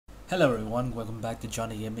Hello everyone, welcome back to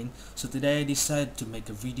Johnny Gaming. So today I decided to make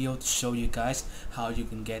a video to show you guys how you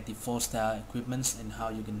can get the 4-star equipments and how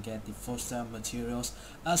you can get the 4-star materials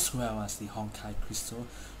as well as the Honkai Crystal.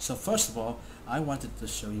 So first of all, I wanted to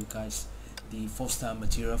show you guys the 4-star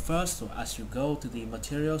material first. So as you go to the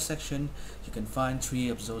material section, you can find 3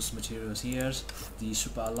 of those materials here: the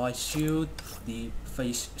super alloy shield, the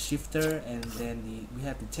phase shifter, and then we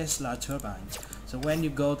have the Tesla turbine. So when you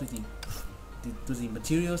go to the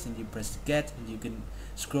materials and you press get and you can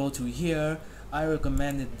scroll to here, I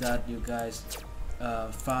recommended that you guys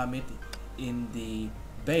farm it in the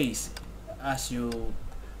base as you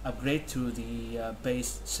upgrade to the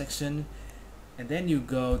base section, and then you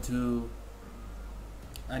go to,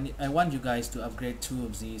 and I want you guys to upgrade 2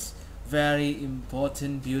 of these very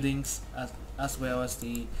important buildings as well as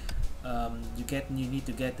the you need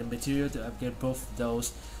to get the material to upgrade both of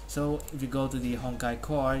those. So if you go to the Honkai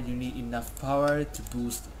core, you need enough power to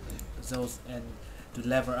boost those and to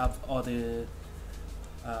level up all the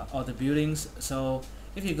buildings. So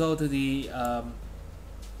if you go to the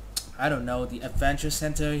I don't know, the adventure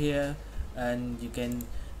center here, and you can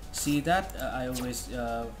see that I always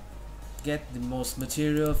get the most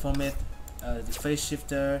material from it, the phase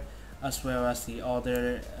shifter as well as the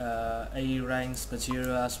other A ranks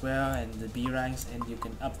material as well, and the B ranks, and you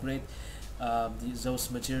can upgrade those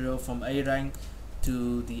material from A rank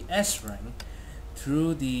to the S rank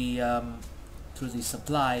through the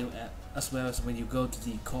supply, as well as when you go to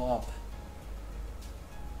the co-op.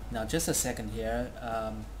 Now just a second here,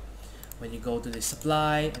 when you go to the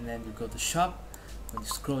supply and then you go to shop, when you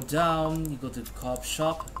scroll down you go to the co-op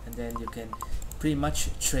shop, and then you can pretty much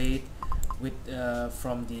trade with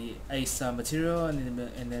from the A star material and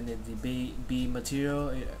then the B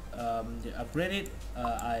material. You upgrade it.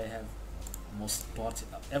 I have most bought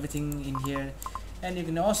everything in here, and you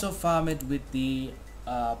can also farm it with the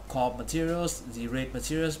co-op materials, the red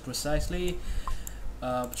materials precisely.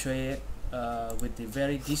 Trade with the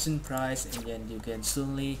very decent price, and then you can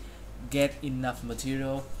certainly get enough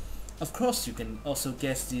material. Of course, you can also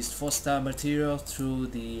get this 4-star material through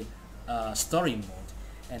the story mode,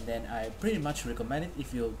 and then I pretty much recommend it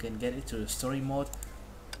if you can get it to the story mode,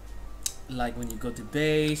 like when you go to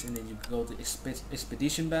base and then you go to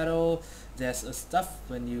expedition battle. There's a stuff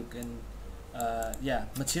when you can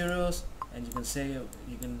materials, and you can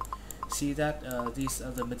see that these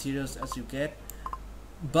are the materials as you get,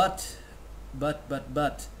 but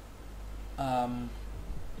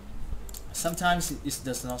sometimes it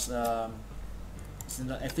does not it's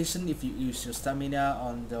not efficient if you use your stamina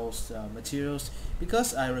on those materials,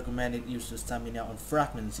 because I recommend it use your stamina on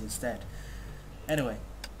fragments instead. Anyway,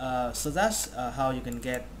 so that's how you can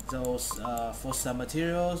get those 4-star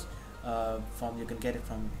materials you can get it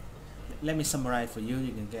from, let me summarize for you.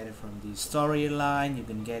 You can get it from the storyline, you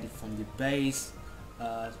can get it from the base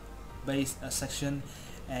section,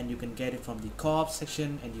 and you can get it from the co-op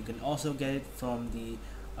section, and you can also get it from the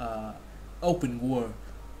open world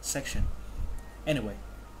section. Anyway,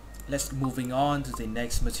 let's moving on to the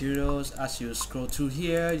next materials. As you scroll through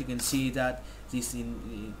here, you can see that this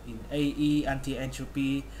in AE,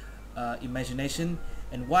 anti-entropy, imagination.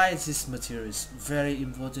 And why this material is very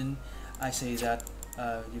important, I say that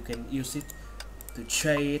you can use it to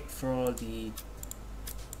trade for the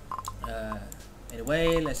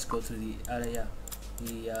anyway, let's go to the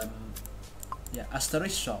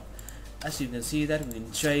asterisk shop. As you can see that we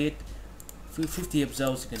can trade 50 of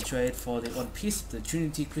those. You can trade for the one piece of the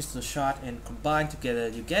Trinity Crystal Shard, and combined together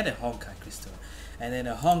you get a Honkai Crystal. And then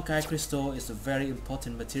a Honkai Crystal is a very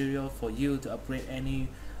important material for you to upgrade any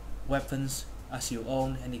weapons as you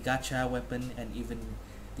own, any gacha weapon, and even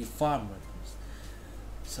the farm weapons.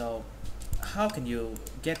 So how can you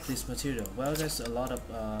get this material? Well, there's a lot of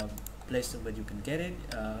places where you can get it.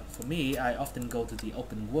 For me, I often go to the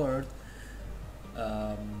open world.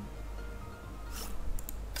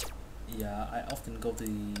 I often go to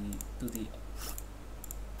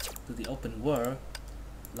the open world,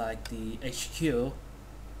 like the HQ.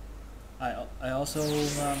 I also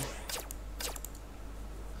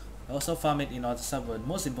farm it in other server.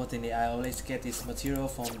 Most importantly, I always get this material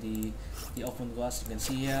from the open world. As you can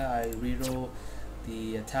see here, I reroll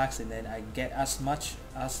the attacks, and then I get as much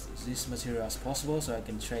as this material as possible, so I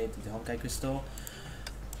can trade the Honkai Crystal.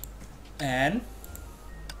 And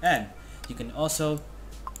you can also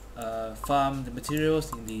farm the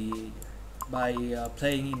materials by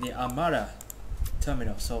playing in the Armada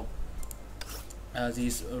terminal. So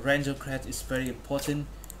this Ranger Crest is very important.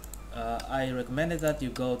 I recommended that you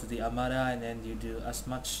go to the Armada and then you do as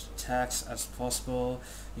much tax as possible.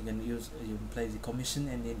 You can play the commission,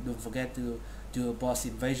 and then don't forget to do a boss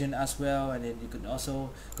invasion as well, and then you can also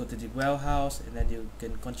go to the warehouse, and then you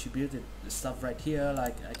can contribute the stuff right here.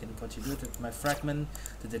 Like I can contribute my fragment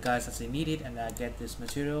to the guys as they need it, and I get these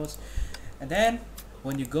materials. And then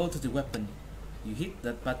when you go to the weapon, you hit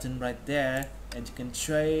that button right there, and you can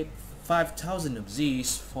trade 5,000 of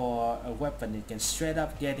these for a weapon. You can straight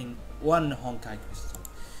up getting one Honkai Crystal,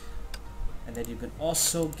 and then you can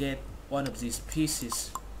also get one of these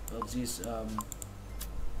pieces of these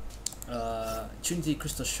Trinity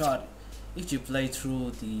Crystal Shard if you play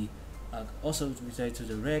through the also if you play through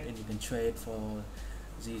the red, and you can trade for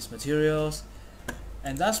these materials.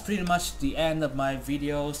 And that's pretty much the end of my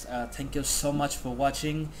videos. Thank you so much for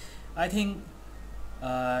watching. I think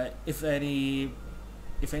if any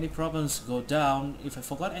problems go down, if I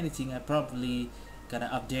forgot anything, I probably gonna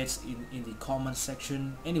update in the comment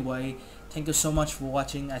section. Anyway, thank you so much for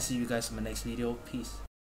watching. I see you guys in my next video. Peace.